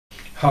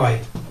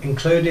Hi,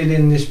 included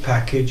in this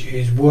package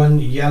is one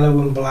yellow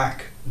and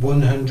black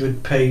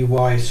 100 py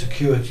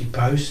security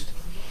post,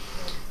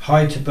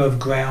 height above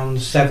ground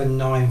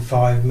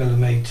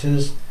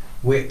 795mm,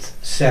 width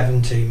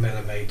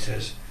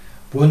 70mm,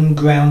 one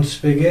ground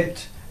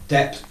spigot,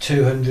 depth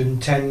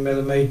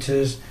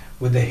 210mm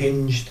with a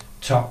hinged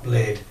top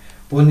lid,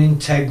 one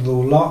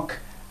integral lock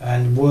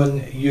and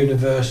one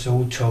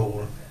universal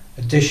tool.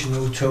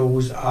 Additional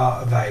tools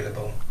are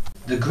available.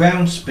 The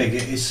ground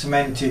spigot is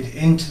cemented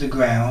into the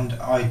ground,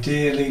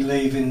 ideally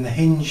leaving the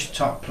hinged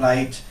top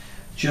plate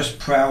just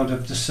proud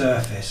of the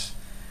surface.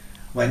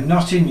 When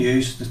not in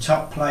use, the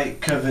top plate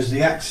covers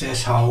the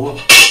access hole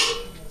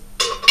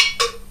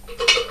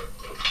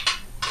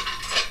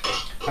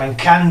and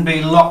can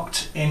be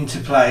locked into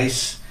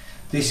place.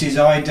 This is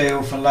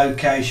ideal for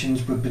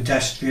locations with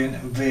pedestrian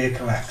and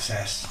vehicle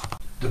access.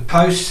 The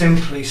post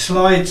simply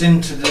slides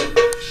into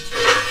the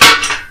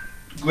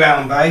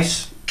ground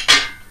base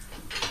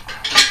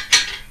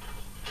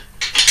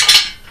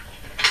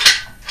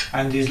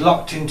and is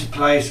locked into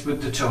place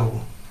with the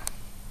tool.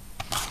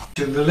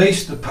 To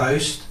release the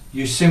post,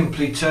 you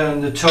simply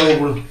turn the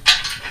tool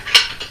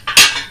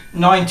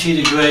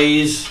 90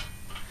 degrees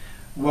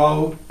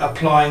while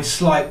applying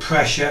slight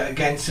pressure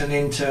against an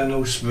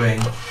internal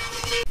spring.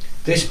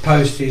 This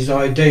post is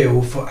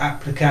ideal for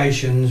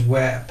applications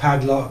where a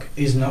padlock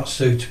is not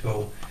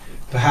suitable,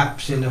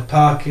 perhaps in a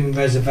parking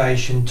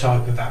reservation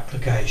type of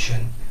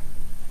application.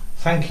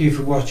 Thank you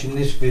for watching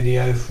this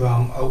video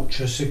from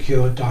Ultra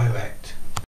Secure Direct.